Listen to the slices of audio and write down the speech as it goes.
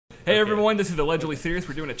Hey everyone, this is Allegedly Serious.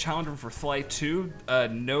 We're doing a challenge for Sly 2.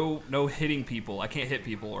 No hitting people. I can't hit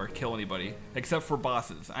people or kill anybody, except for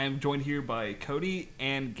bosses. I am joined here by Cody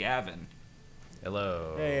and Gavin.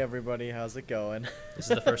 Hello. Hey everybody, how's it going? This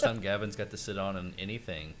is the first time Gavin's got to sit on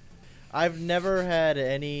anything. I've never had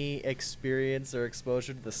any experience or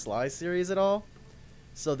exposure to the Sly series at all.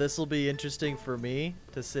 So this will be interesting for me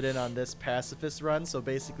to sit in on this pacifist run, so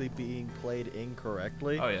basically being played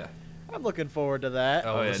incorrectly. Oh yeah. I'm looking forward to that.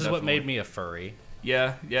 Oh, yeah, this is what made me a furry.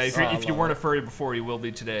 Yeah. If you weren't a furry before, you will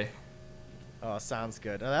be today. Oh, sounds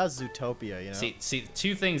good. Oh, that was Zootopia, you know? See,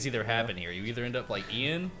 two things either happen here. You either end up like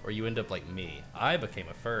Ian, or you end up like me. I became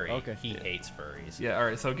a furry. Okay. He hates furries. Yeah. All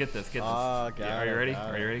right. So get this. Got Are you it, ready?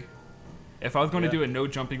 got Are you it. ready? If I was going to Yeah. do a no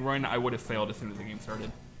jumping run, I would have failed as soon as the game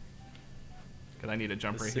started. Cause I need a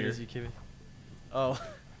jump As right soon here. as you give me... Oh.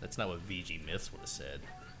 That's not what VG Myths would have said.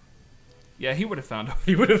 Yeah, he would have found.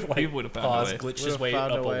 He would have He would have found a paused, way. glitched his Would've way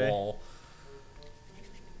found up a a way. wall.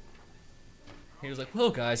 He was like, "Well,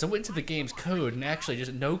 guys, I went to the game's code and actually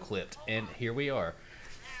just no-clipped, and here we are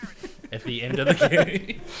at the end of the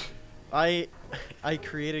game." I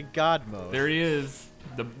created God mode. There he is,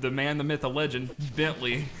 the man, the myth, the legend,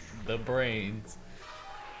 Bentley. The brains.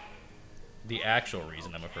 The actual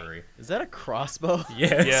reason I'm a furry. Is that a crossbow?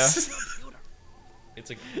 Yes. It's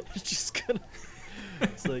a. It's just gonna...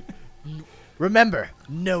 It's like... Remember,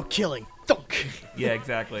 no killing. Thunk. Yeah,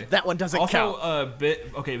 exactly. That one doesn't Also, count.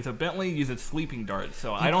 okay, so Bentley uses sleeping darts,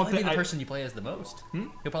 so I He'll don't probably think be the person you play as the most. He'll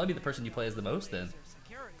probably be the person you play as the most then.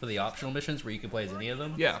 For the optional missions where you can play as any of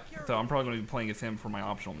them. Yeah, so I'm probably going to be playing as him for my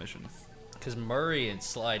optional missions. Because Murray and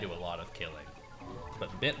Sly do a lot of killing,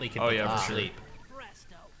 but Bentley can Oh, put yeah, them to for sure. sleep.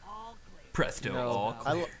 Presto, You know, all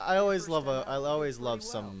clear. I always love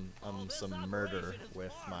some murder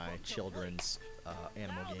with my children's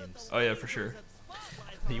animal games. Oh yeah, for sure.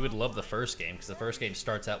 You would love the first game because the first game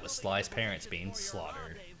starts out with Sly's parents being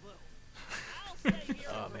slaughtered.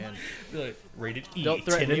 Oh man! Like, rated E. Don't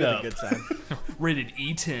threaten 10 me and with a up. good time. Rated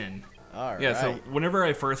E10. All right. Yeah, so whenever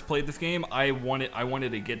I first played this game, I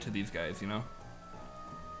wanted to get to these guys, you know.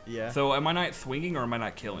 Yeah. So am I not swinging or am I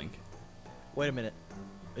not killing? Wait a minute.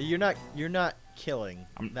 You're not killing.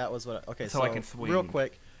 That was what. Okay. So So I can swing. real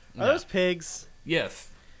quick. Are No. those pigs? Yes.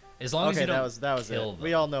 As long as Okay, you don't that was kill it. them.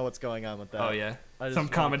 We all know what's going on with that. Oh yeah. I just Some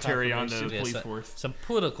want commentary on the confirmation. Yeah, police so- force. Some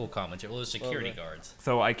political commentary. Well, there's security bit. guards.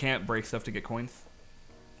 So I can't break stuff to get coins.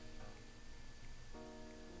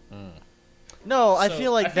 No, I So,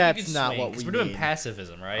 feel like think you that's can not swing, what 'cause we we're doing need.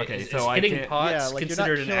 pacifism, right? Okay, is so I hitting can't- pots Yeah, like, you're not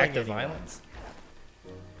considered an killing act of anyone. violence?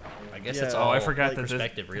 I guess Yeah. it's Oh, all I forgot like that this-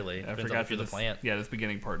 perspective, really. I Depends forgot on if you're that the plant. Yeah, this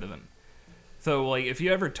beginning part doesn't. So like, if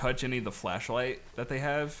you ever touch any of the flashlight that they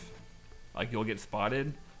have, like you'll get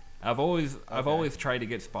spotted. I've always tried to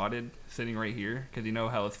get spotted sitting right here because you know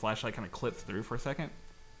how this flashlight kind of clips through for a second.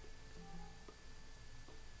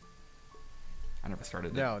 I never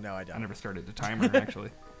started. No, I I don't. never started the timer actually.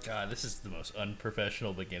 God, this is the most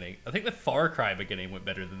unprofessional beginning. I think the Far Cry beginning went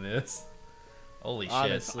better than this. Holy shit.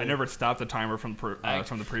 Honestly. I never stopped the timer from the previous.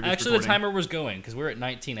 Actually, recording. the timer was going because we're at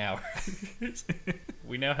 19 hours.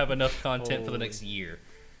 We now have enough content for the Holy. next year.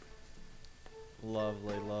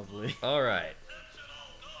 Lovely, lovely. All right.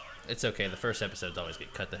 It's okay. The first episodes always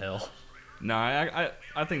get cut to hell. No,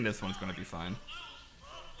 I think this one's gonna be fine.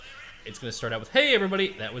 It's going to start out with, "Hey,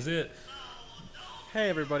 everybody." That was it. Hey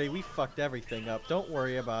everybody, we fucked everything up. Don't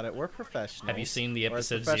worry about it. We're professionals. Have you seen the Or as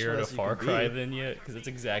episode professional 0 to as you Far can Cry be. then yet? Because it's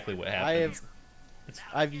exactly what I happens.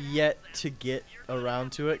 I've yet to get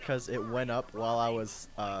around to it because it went up while I was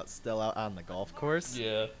still out on the golf course.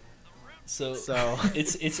 Yeah. So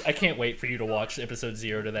It's I can't wait for you to watch episode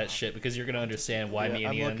 0 to that shit because you're gonna understand why me and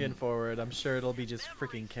I'm Ian. looking forward. I'm sure it'll be just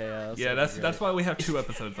freaking chaos. Yeah, It'll be that's great. why we have 2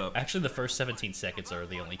 episodes up. Actually, the first 17 seconds are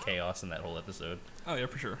the only chaos in that whole episode. Oh yeah,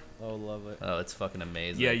 for sure. Oh, love it. Oh, it's fucking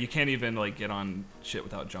amazing. Yeah, you can't even like get on shit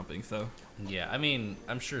without jumping. So. Yeah, I mean,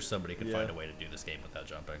 I'm sure somebody could Yeah. find a way to do this game without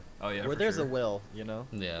jumping. Oh yeah. Where for there's sure. a will, you know.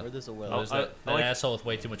 Yeah. Where there's a will. Oh, There's that I like- asshole with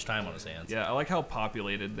way too much time on his hands. Yeah, I like how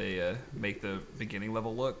populated they make the beginning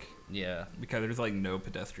level look Yeah. because there's like no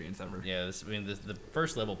pedestrians ever. Yeah, the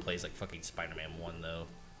first level plays like fucking Spider-Man 1, though.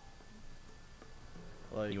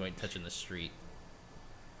 Like, You ain't touching the street.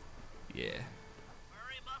 Yeah.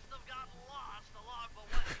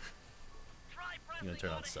 You gonna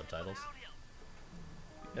turn on subtitles?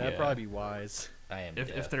 that'd Yeah. probably be wise. I am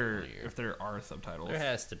If deaf. there are subtitles. There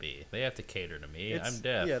has to be. They have to cater to me. It's- I'm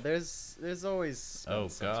deaf. Yeah, there's always Oh,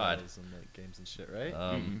 God. subtitles in like games and shit, right?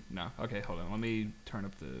 No. Okay, hold on. Let me turn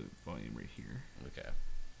up the volume right here. Okay.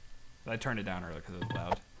 I turned it down earlier because it was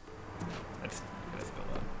loud. That's a bit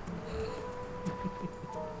loud.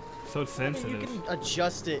 So I mean, sensitive. you can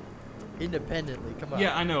adjust it independently. Come on.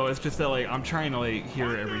 Yeah, I know. It's just that like I'm trying to like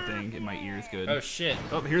hear everything in my ears good. Oh shit.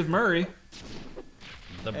 Oh, here's Murray.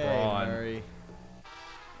 The Hey, brawn. Murray.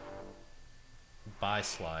 Bye,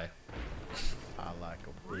 Sly. I like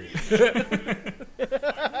a bitch.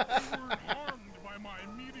 harmed by my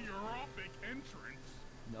meteoropic entrance.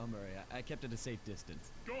 No, Murray, I kept at a safe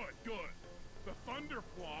distance. Good, good. The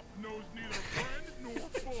Thunderflop knows neither friend nor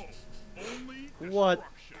foe. Only What?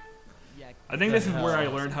 destruction. Yeah, I think this is where I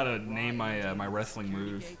learned how to name my my wrestling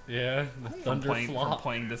moves Yeah, the from thunder from flop.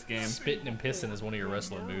 playing this game. Spitting and pissing is one of your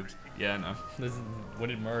wrestler moves. Yeah, I know. When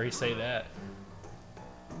did Murray say that?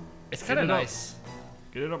 It's Get kind of it up. nice.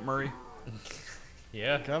 Get it up, Murray.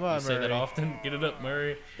 Yeah. Come on, you say that Murray. often. Get it up,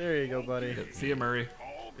 Murray. There you go, buddy. Yeah, see ya, Murray.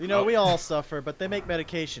 You know, Oh. we all suffer, but they make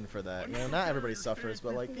medication for that. You know, not everybody suffers,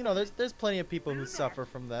 but like, you know, there's plenty of people who suffer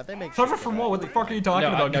from that. They make Suffer shit for from that. what? What the fuck are you talking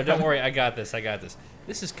about? No, don't worry. I got this. I got this.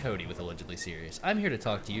 This is Cody with Allegedly Serious. I'm here to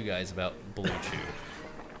talk to you guys about Blue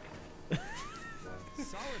Chew.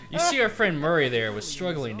 You see, our friend Murray there was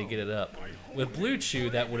struggling to get it up. With Blue Chew,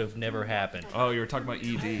 that would have never happened. Oh, you were talking about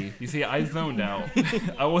ED. You see, I zoned out.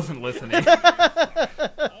 I wasn't listening.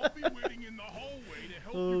 I'll be waiting in the hallway to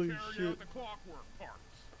help Holy you carry shit. out the clockwork parts.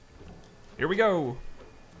 Here we go.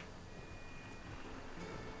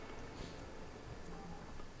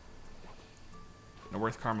 Now,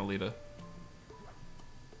 where's Carmelita?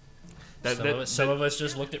 Some of us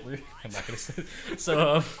just looked at. I'm not gonna say.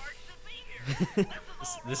 So,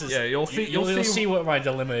 this is. Yeah, you'll see- You'll you'll see- see what my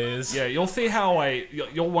dilemma is. Yeah, you'll see how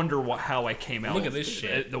you'll wonder how I came out. Look at this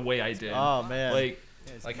shit. The way I did. Oh man. Like,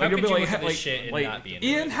 how you'll could be you like, look at this like, shit and like, not be into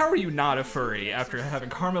Ian, it? how are you not a furry after having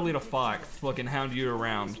Carmelita Fox fucking hound you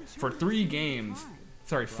around for 3 games?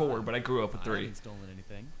 Sorry, 4, but I grew up with I 3. haven't stolen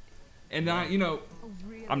anything. And you know,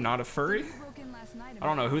 I'm not a furry. I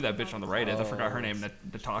don't know who that bitch on the right is. I forgot her name,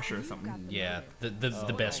 Natasha or something. Yeah,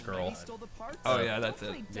 the best girl. Oh yeah, that's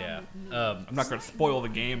it. Yeah. I'm not gonna spoil the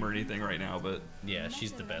game or anything right now, but Yeah,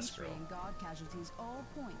 she's the best girl. Guard casualties all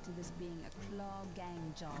point to this being a claw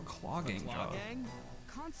gang job. clogging job. Gang?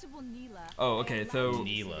 Constable Neela. Oh, okay, so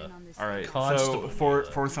Neela. all right. So Constable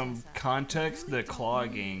for some context, the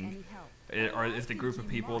clogging is the group of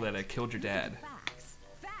people that killed your dad. Facts.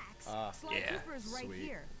 Facts. Sly yeah, Cooper is right sweet.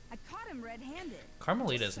 here. I caught him red-handed.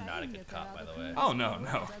 Carmelita's not a good cop, by the way. Oh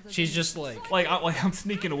no. She's just like. Like I'm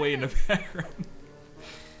sneaking away in the background.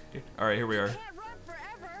 All right, here we are. Can't run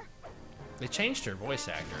forever. They changed her voice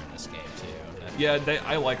actor in this game too. Yeah,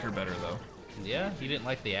 I like her better though. Yeah, you didn't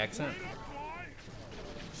like the accent.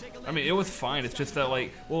 I mean, it was fine. It's just that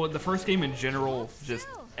like, well, the first game in general, just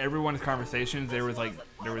everyone's conversations, there was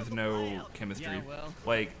no chemistry.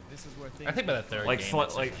 Like This is where things I think by the third like game, Sly,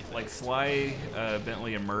 it's like Sly,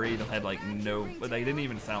 Bentley, and Murray had like no, they didn't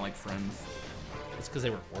even sound like friends. it's because they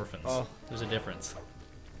were orphans. Oh. There's a difference.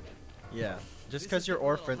 Yeah. Just because you're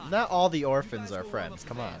orphan, not all the orphans are friends.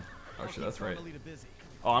 Come on. Oh shit, that's right. Carmelita busy.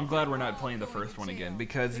 Oh, I'm glad we're not playing the first one again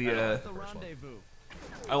because The rendezvous.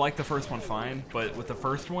 I like the first one fine, but with the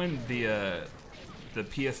first one, the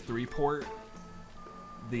PS3 port,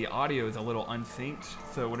 the audio is a little unsynced.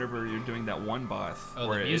 So whenever you're doing that one boss, Oh,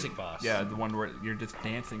 where the music boss. yeah, the one where you're just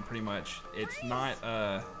dancing pretty much, it's not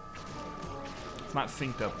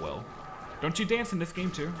synced up well. Don't you dance in this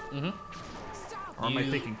game too? Mm-hmm. Or am I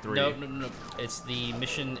thinking 3? No. It's the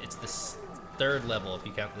mission. It's the third level. If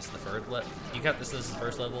you count this the third level, you count this as the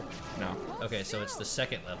first level. No. Okay, so it's the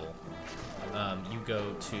second level. You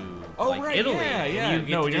go to Oh like right, Italy. yeah, and yeah. You get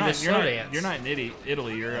No, to do you're this not. You're slow not. dance. You're not in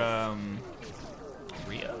Italy. You're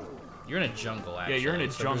Rio. You're in a jungle. Actually. Yeah, you're in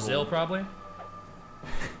a So jungle. Brazil, probably.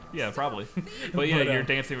 Yeah, probably. But yeah, But, you're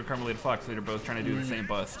dancing with Carmelita Fox. So they're both trying to do the same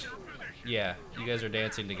bust. Yeah, you guys are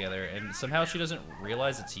dancing together, and somehow she doesn't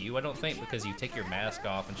realize it's you. I don't think because you take your mask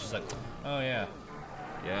off, and she's like, "Oh yeah."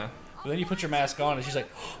 Yeah. But then you put your mask on, and she's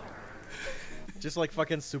like, Just like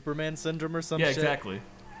fucking Superman syndrome or some Yeah, shit. exactly.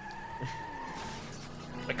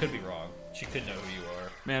 "I could be wrong. She could know who you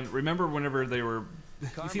are." Man, remember whenever they were?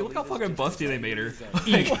 You see, look how fucking busty they made her.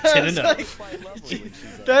 Didn't know.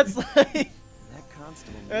 That's like That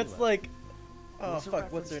constable that's Neela. like oh Was a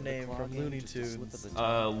fuck, what's reference her to the name claw from gang Looney just a slip Tunes? of the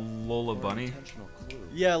tongue Lola or an Bunny. intentional clue?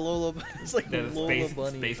 Yeah, Lola. It's like Yeah, the the Lola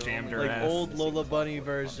Bunny, Space jammed her like ass. old Lola Bunny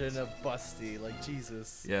version of Busty. Like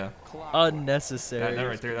Jesus, Yeah. unnecessary. That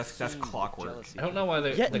right there, that's clockwork. I don't know why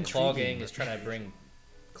Yet the Claw intriguing. Gang is trying to bring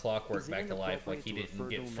Clockwork back to life, like he didn't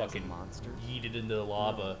get fucking yeeted into the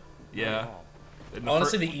lava. Yeah. In the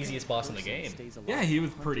Honestly, fir- the easiest boss in the game. yeah, he was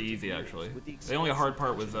pretty easy actually. The only hard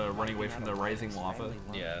part was running away from the rising lava.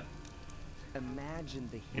 Yeah. Imagine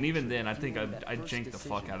the And even then, I hatred think fueled I'd that first janked the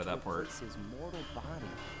fuck decision out of to that part. replace his mortal body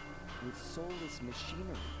with soulless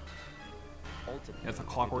machinery. ultimately Yeah, so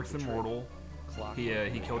Clockwork's betrayed. immortal. Clockwork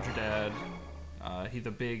He killed your dad. He's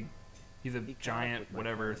a He caught up giant with my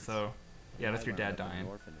whatever. parents, So yeah, and that's I your wound dad up in an dying.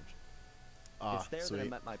 orphanage. Ah, It's there that I sweet.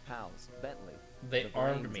 met my pals, Bentley. They the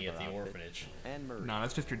armed brains me of at our the outfit, orphanage. and Murray, No,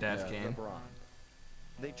 that's just your dad's Yeah. the cane. brawn.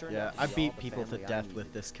 They turned Yeah, out to I be all beat the people to family I death needed.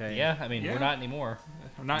 with this cane. Yeah, I mean, Yeah. we're not anymore.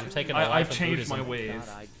 I'm not. You've taken a I've life of changed my Buddhism. ways.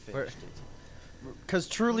 Thought I'd We're- finished it. Because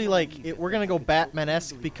truly, like, we're gonna go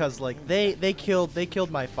Batman-esque because, like, they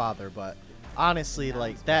killed my father, but honestly,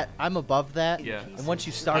 like that, I'm above that. Yeah. And once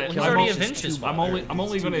you start Yeah, killing, he's already it's avenged just his too father. I'm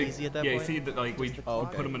only it's too gonna. easy at that Yeah, you point. see that like we Oh,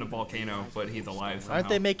 okay. put him in a volcano, but he's alive. Aren't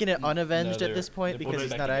they somehow. making it unavenged No, at this point they're because putting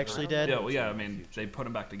he's it not back actually together. dead? Yeah, well, yeah. I mean, they put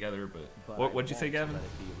him back together, but But what'd you I say, won't Gavin? let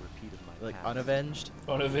it be a repeat of my Like past. unavenged.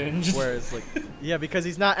 Unavenged. Whereas, like, yeah, because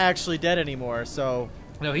he's not actually dead anymore, so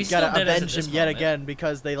No, he's you gotta still dead as of avenge this him yet moment. again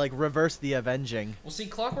because they like reverse the avenging. Well, see,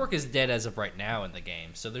 Clockwork is dead as of right now in the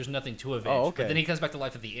game, so there's nothing to avenge. Oh, okay. But then he comes back to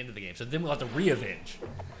life at the end of the game, so then we'll have to re-avenge.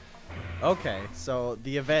 Okay, so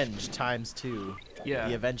the avenge times 2. Yeah.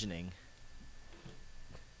 The avenging.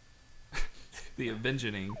 The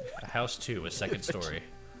Avenging. House 2, a second story.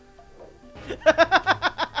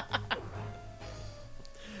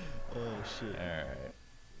 Oh shit. Alright.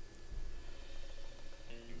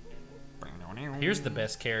 Here's the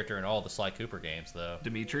best character in all the Sly Cooper games, though.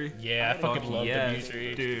 Dimitri. Yeah, I fucking Fuck love yes.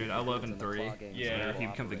 Dimitri. Dude, I love him in In the 3. claw games Yeah. where He you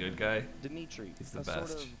becomes a operate. good guy. Dimitri, He's the a sort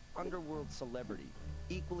best. of underworld celebrity,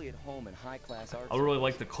 equally at home in high-class art. I really circles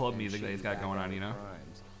like the club and music that he's shady got going on, background you know?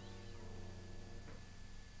 crimes.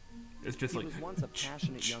 It's just He like. was once a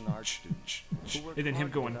passionate young art student who worked And then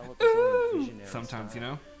him hard to going, develop his own visionary sometimes, you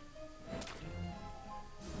style. know?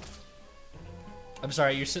 I'm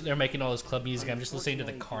sorry, you're sitting there making all this club music. I'm just listening to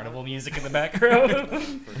the carnival music in the background.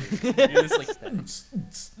 You're just like, and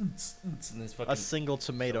this fucking. A single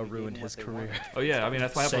tomato So he gave ruined him his what they career. wanted. Oh yeah, I mean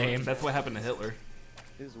that's what Same. happened. That's what happened to Hitler.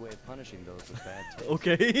 His way of punishing those with bad taste.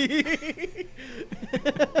 Okay.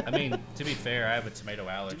 I mean, to be fair, I have a tomato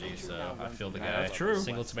allergy, so I feel the guy. That's true.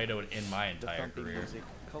 Single tomato would end my The entire thumping career. music,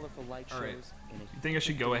 colorful light shows, Alright. and a You think I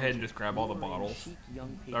should go ahead and just grab all the luring bottles? chic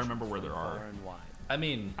young I remember where patrons there from are. far and wide. I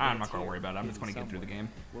mean, I'm not gonna worry about it. I'm just gonna get through the game.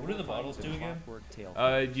 What do the bottles do again?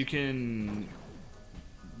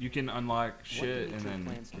 You can unlock shit and then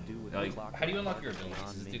like, how do you unlock your abilities?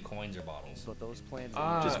 Does it do coins or bottles? But those plans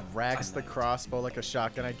Just racks the crossbow like a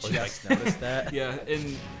shotgun. I just noticed that. yeah,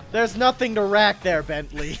 and There's nothing to rack there,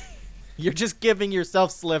 Bentley. You're just giving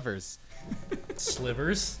yourself slivers.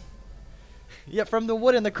 Slivers? Yeah, from the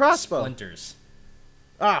wood in the crossbow. Splinters.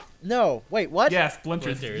 Ah, no. Wait, what? yeah,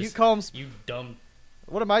 splinters. Splinters. You call them. You dumb.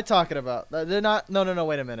 What am I talking about? They're not. No.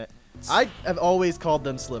 Wait a minute. I have always called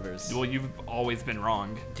them slivers. Well, you've always been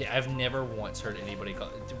wrong. I've never once heard anybody call.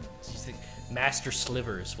 Master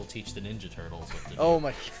Slivers will teach the Ninja Turtles what to do. Oh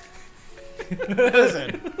my.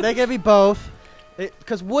 Listen, they can be both.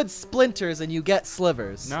 Because wood splinters and you get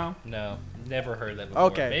slivers. No, No, never heard that before.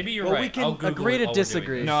 Okay. Maybe you're Well, right. we can I'll Google agree it to while we're doing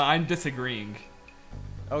disagree. this. no, I'm disagreeing.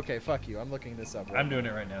 Okay, fuck you. I'm looking this up. Right I'm doing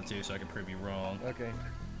it right now too, so I can prove you wrong. now. Okay.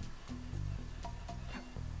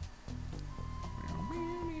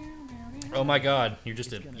 Oh my God, you're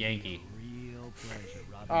just a Yankee.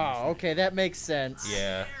 Oh, okay, that makes sense.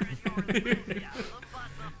 Yeah.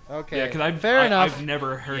 Okay. Yeah, because fair enough. I've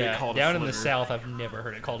never heard Yeah. it called Down a in the sliver. South, I've never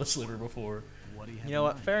heard it called a sliver before. You know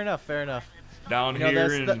what? Fair enough. Fair enough. Down You know,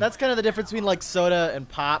 here, that's kind of the difference between like soda and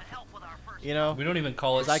pop. You know. We don't even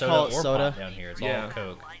call it 'Cause I soda call it or soda. pop down here. It's Yeah. all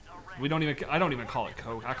Coke. I don't even call it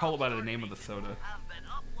Coke. I call it by the name of the soda.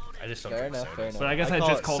 I just don't Fair drink enough. sodas. Fair enough. But I guess I call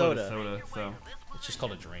just it called soda. it a soda. So It's just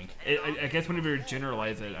called a drink, I guess whenever you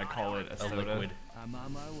generalize it, I call it a a soda. liquid.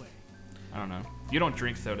 I don't know. You don't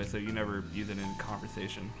drink soda, so you never use it in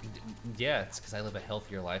conversation. Yeah, it's because I live a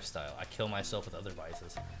healthier lifestyle. I kill myself with other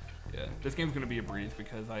vices. Yeah, this game's gonna be a breeze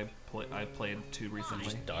because I played 2 recently.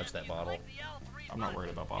 Just dodge that bottle. I'm not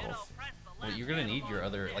worried about bottles. Well, you're gonna need your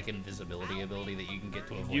other like invisibility ability that you can get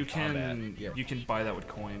to avoid You combat. can you can buy that with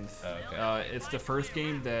coins. Oh, okay. It's the first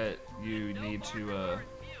game that you need to.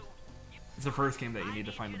 It's the first game that you need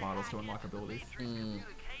to find the bottles to unlock abilities.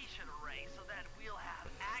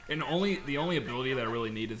 And the only ability that I really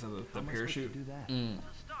need is the parachute,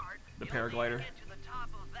 the paraglider.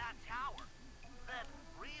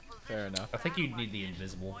 Fair enough. I think you need the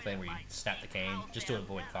invisible thing where you snap the cane just to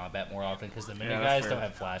avoid combat more often because the mini Yeah, guys that's don't fair.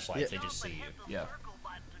 have flashlights; Yeah. they just see you. Yeah.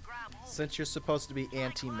 Since you're supposed to be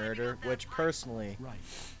anti-murder, which personally,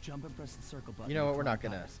 Jump and press the circle button. you know what, we're not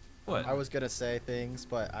gonna. What? I was gonna say things,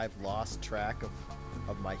 but I've lost track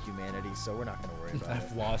of my humanity, so we're not gonna worry about it.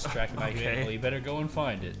 I've lost track of my Okay. humanity. Well, you better go and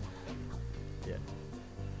find it. Yeah.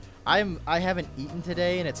 I haven't eaten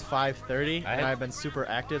today, and it's 5:30, and I've been super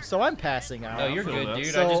active, so I'm passing out. No, you're feel good, that. dude.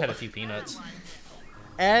 I So- just had a few peanuts.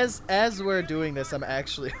 As we're doing this, I'm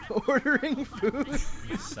actually ordering food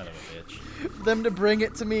You son of a bitch. for them to bring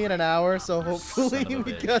it to me in an hour. So hopefully Son of a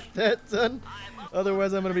we bitch. got that done.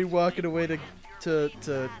 Otherwise, I'm gonna be walking away to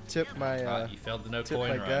tip my You failed the no tip coin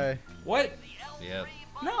my run. Guy. What? Yep.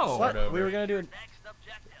 No. What? over. We were gonna do it.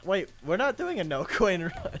 Wait, we're not doing a no coin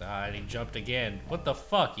run. And he jumped again. What the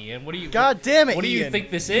fuck, Ian? What do you? God damn it, What do you Ian.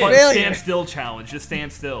 think this is? But Failure. stand still challenge. Just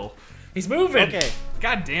stand still. He's moving. Okay.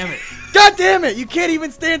 God damn it. God damn it! You can't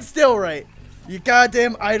even stand still right. You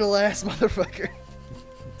goddamn idle ass motherfucker.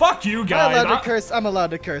 Fuck you I'm guys. allowed to curse. I'm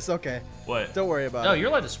allowed to curse. Okay. What? Don't worry about No, it. you're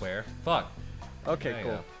allowed to swear. Fuck. Okay, There you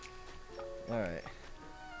cool. All right.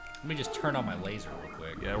 Let me just turn on my laser real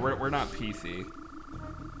quick. Yeah, we're not PC.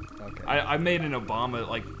 Okay. I made an Obama,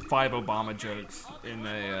 like 5 Obama jokes in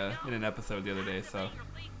an episode the other day, so.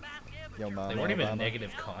 Yo, mama, They weren't even Obama.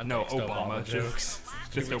 negative context. No, Obama jokes.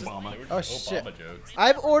 Just They were Obama. they were Oh, just shit. Obama jokes.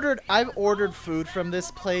 I've ordered food from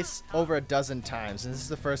this place over a dozen times, and this is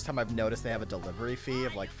the first time I've noticed they have a delivery fee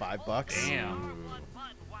of like $5. Damn.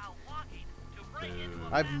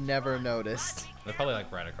 I've never noticed. They're probably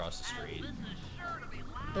like right across the street.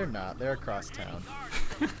 They're not. They're across town.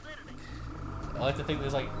 I like to think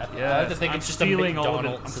there's like. I Yeah, like to think I'm it's just a stealing all of McDonald's.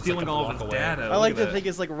 his, I'm that's, stealing like, a all of block his away. data. I like Look to at think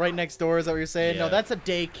it's like right next door. Is that what you're saying? Yeah. No, that's a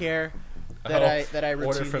daycare that I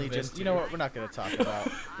Order from routinely this, just. You know too. what? We're not gonna talk about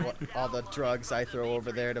all the drugs I throw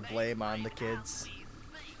over there to blame on the kids.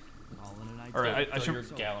 All in an idea. All right, I Throw your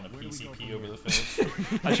should gallon of PCP over the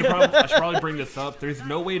fence. I should probably bring this up. There's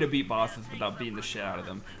no way to beat bosses without beating the shit out of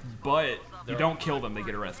them. But you don't kill them, they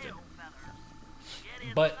get arrested.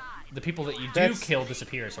 But the people that you do That's- kill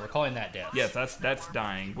disappear, so we're calling that death. Yes, that's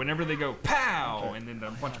dying. Whenever they go pow, and then a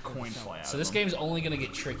bunch of coins fly out. So of this them. game's only gonna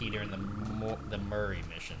get tricky during the Murray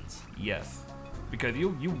missions. Yes, because you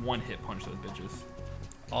one hit punch those bitches.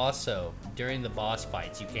 Also, during the boss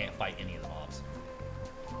fights, you can't fight any of the mobs.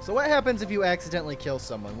 So what happens if you accidentally kill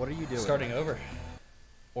someone? What are you doing? Starting over,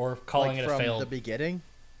 or calling like it a from fail. the beginning.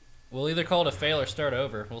 We'll either call it a fail or start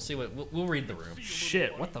over. We'll see what we'll read the room.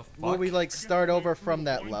 Shit, what the fuck? Will we like start over from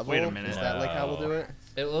that level? Wait a minute. Is that like how we'll do it?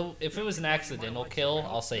 If it was an accidental kill,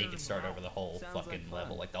 I'll say you can start over the whole fucking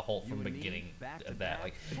level, like the whole from the beginning of that.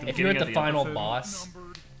 Like if you're at beginning the of the final episode? boss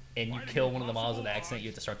and you kill one of the mobs with accident, you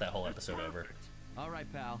have to start that whole episode over. All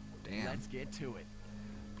right, pal. Damn. Let's get to it.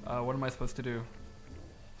 What am I supposed to do?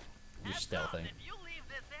 You're stealthing. If you leave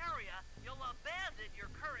this area, you'll abandon your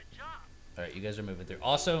current job. All right, you guys are moving through.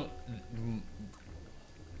 Also,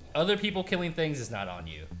 other people killing things is not on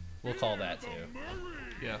you. We'll call that too.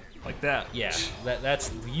 Yeah, like that. Yeah,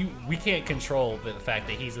 that's you. We can't control the fact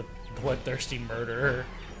that he's a bloodthirsty murderer.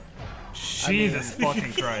 Jesus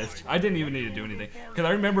fucking Christ. I didn't even need to do anything. Because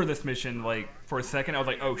I remember this mission, like, for a second, I was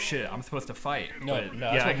like, oh shit, I'm supposed to fight. No, But, no,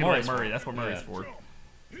 that's yeah, I what can Murray's let Murray. for. That's what Murray's Yeah. for.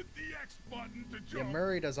 Hit the X button to Yeah, jump.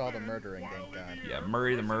 Murray does all the murdering, thank God. Yeah,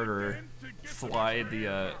 Murray the murderer. Slide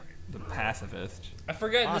the pacifist. I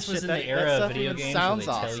forgot Aw, this was shit, in that- the era that of stuff video even games where sounds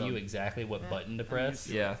they tell awesome. you exactly what button to press.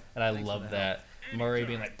 Yeah. And I love that. Murray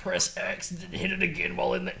being like, press X, and then hit it again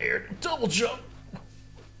while in the air, double jump.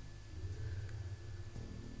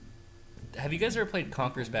 Have you guys ever played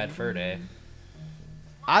Conker's Bad Fur Day?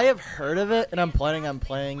 I have heard of it, and I'm planning on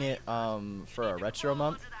playing it for a retro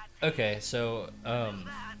month. Okay, so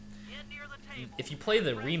if you play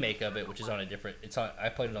the remake of it, which is on a different, I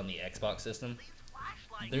played it on the Xbox system.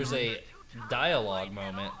 There's a dialogue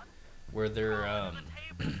moment where they're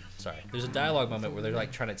there's a dialogue moment where they're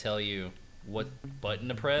like trying to tell you what button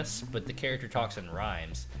to press, but the character talks in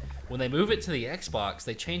rhymes. When they move it to the Xbox,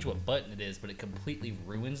 they change what button it is, but it completely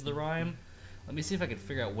ruins the rhyme. Let me see if I can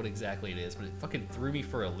figure out what exactly it is, but it fucking threw me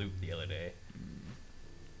for a loop the other day.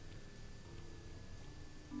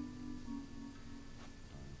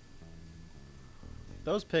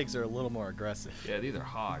 Those pigs are a little more aggressive. Yeah, these are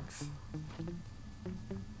hogs.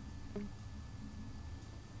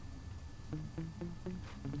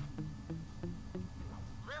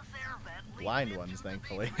 Blind ones,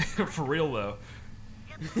 thankfully. For real, though.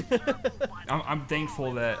 I'm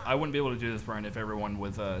thankful that I wouldn't be able to do this, Brian, if everyone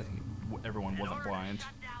wasn't blind.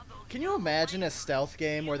 Can you imagine a stealth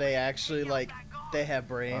game where they actually, like, they have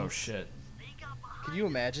brains? Oh, shit. Can you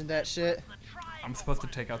imagine that shit? I'm supposed to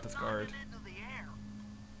take out this guard.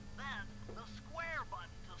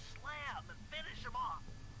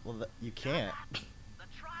 Well, you can't. The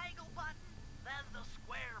triangle button, then the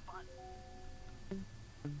square button.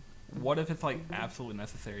 What if it's, like, absolutely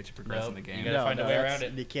necessary to progress Nope, in the game? you gotta find a way that's-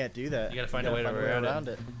 around it. You can't do that. You gotta find a way around around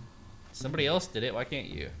it. it. Somebody else did it, why can't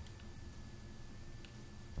you?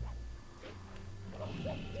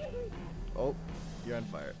 Oh, you're on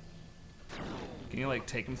fire. Can he like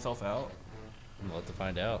take himself out? We'll have to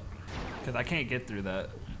find out. Because I can't get through that.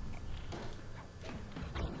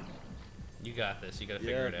 You got this. You gotta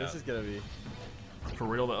figure it out. This is gonna be. For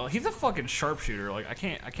real though, he's a fucking sharpshooter. Like I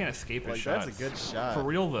can't escape his Like, shots. that's a good shot. For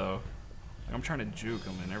real though, like, I'm trying to juke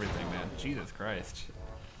him and everything, man. Jesus Christ.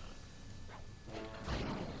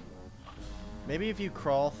 Maybe if you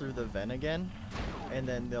crawl through the vent again, and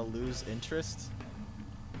then they'll lose interest.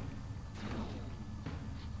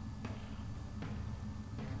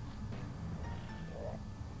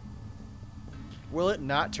 Will it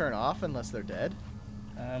not turn off unless they're dead?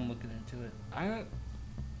 I'm looking into it. I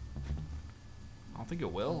don't think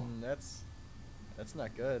it will. That's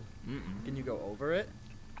not good. Mm-mm. Can you go over it?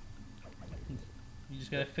 You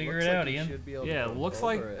just gotta figure Looks it like out, you Ian. should be able Yeah, to it go looks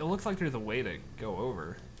like over it looks like there's a way to go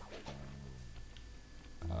over.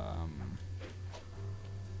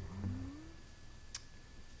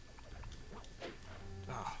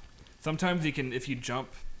 Sometimes you can, if you jump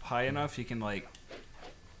high enough, you can like.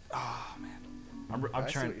 Oh man, I'm I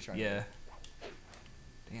see trying. what you're trying to Yeah.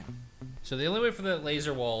 Damn. So the only way for that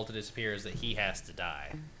laser wall to disappear is that he has to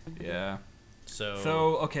die. Yeah. So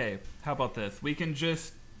Okay, how about this? We could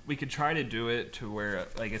try to do it to where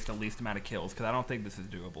like it's the least amount of kills, because I don't think this is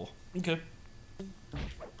doable. okay.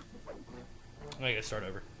 I gotta start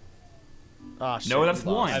over. Ah, shit, No, that's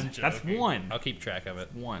we lost. one. I'm That's joking. one. I'll keep track of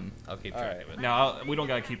it. One. I'll keep All track right. of it. No, we don't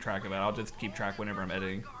gotta keep track of it. I'll just keep track whenever I'm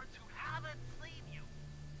editing. Guards who haven't seen you.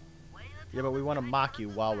 Wait Yeah, until but we the want to tank mock you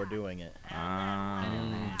runs while the we're circle. doing it.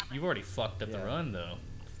 You've already fucked up the Yeah. run, though.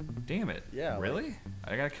 Damn it. Yeah, like- Really?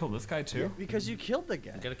 I gotta kill this guy too. Because you killed the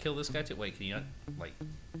guy. You gotta kill this guy too. Wait, can you not? Like,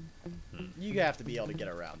 You have to be able to get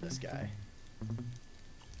around this guy.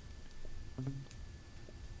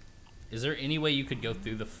 is there any way you could go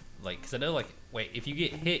through the like? Because I know, like, wait, if you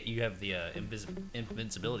get hit, you have the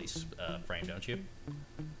invincibility frame, don't you?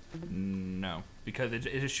 No, because it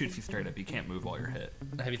just shoots you straight up. You can't move while you're hit.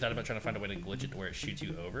 Have you thought about trying to find a way to glitch it to where it shoots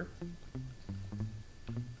you over?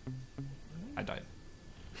 I died.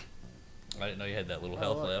 I didn't know you had that little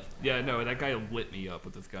health look. left. Yeah, no, that guy lit me up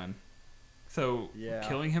with his gun. So Yeah.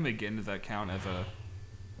 killing him again, does that count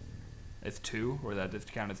as two, or that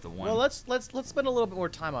just count as the one? Well, let's spend a little bit more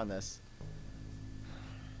time on this.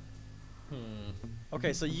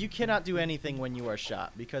 Okay, so you cannot do anything when you are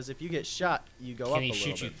shot, because if you get shot, you go up Can a he little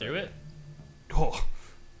shoot you bit through it? Oh,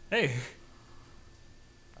 hey,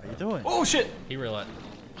 How you doing? oh shit! He realized.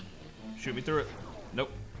 Shoot me through it. Nope.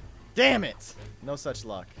 Damn it! No such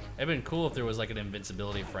luck. It'd been cool if there was like an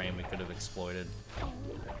invincibility frame we could have exploited.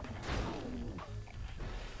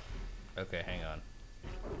 Okay, hang on.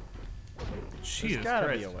 Jesus There's gotta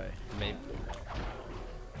Christ. be a way. Maybe.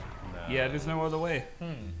 No. Yeah, there's no other way.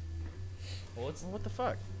 Well, what's, What the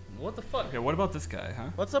fuck? what the fuck? Okay, what about this guy, huh?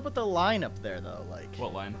 What's up with the line up there, though? Like,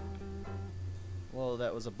 What line? well,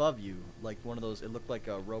 that was above you. Like one of those. It looked like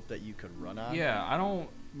a rope that you could run on. Yeah, I don't.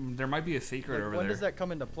 There might be a secret Like, over when there. does that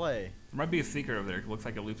come into play? There might be a secret over there. It looks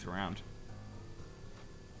like it loops around.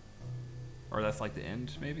 Or that's like the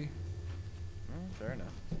end, maybe? Fair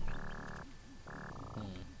enough.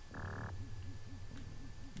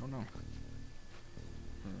 I don't know.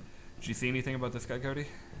 Did you see anything about this guy, Cody?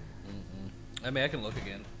 I mean, I can look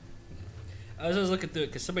again. I was just looking through it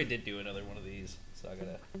because somebody did do another one of these, so I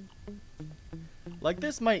gotta. Like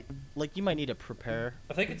this might, like you might need to prepare.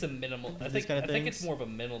 I think it's a minimal. I These think kind of I think it's things? more of a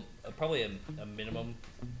minimal, probably a minimum,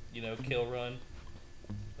 you know, kill run.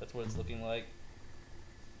 That's what it's looking like.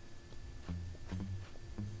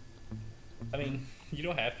 I mean, you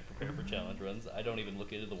don't have to prepare for challenge runs. I don't even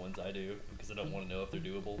look into the ones I do because I don't want to know if they're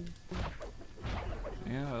doable.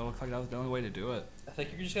 Yeah, it looks like that was the only way to do it. I think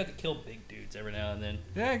you just got to kill big dudes every now and then.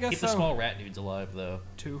 Yeah, I guess Keep so. the small rat dudes alive though.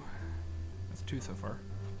 2. That's 2 so far.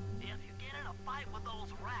 If you get in a fight with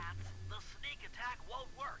those rats, the sneak attack won't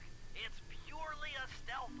work. It's purely a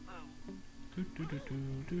stealth move. Do, do, do,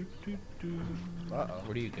 do, do, do, do. Uh-oh.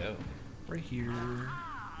 Where do you go? Right here.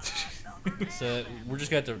 So we're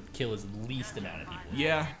just going to have to kill as least amount of people.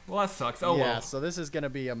 Yeah, well that sucks. Oh yeah, well. so this is gonna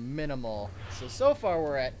be a minimal. So far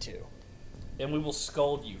we're at 2. And we will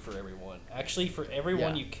scold you for everyone. Actually, for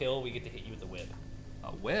everyone Yeah. you kill, we get to hit you with a whip. A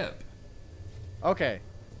whip. Okay,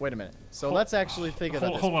 wait a minute. So Hold- let's actually think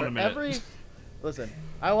about this. hold on For a minute. Every, listen,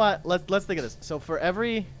 let's think of this. So for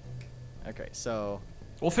every, okay, so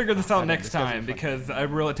We'll figure this out I know, next this guy's time gonna because I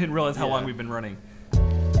didn't realize how Yeah. long we've been running.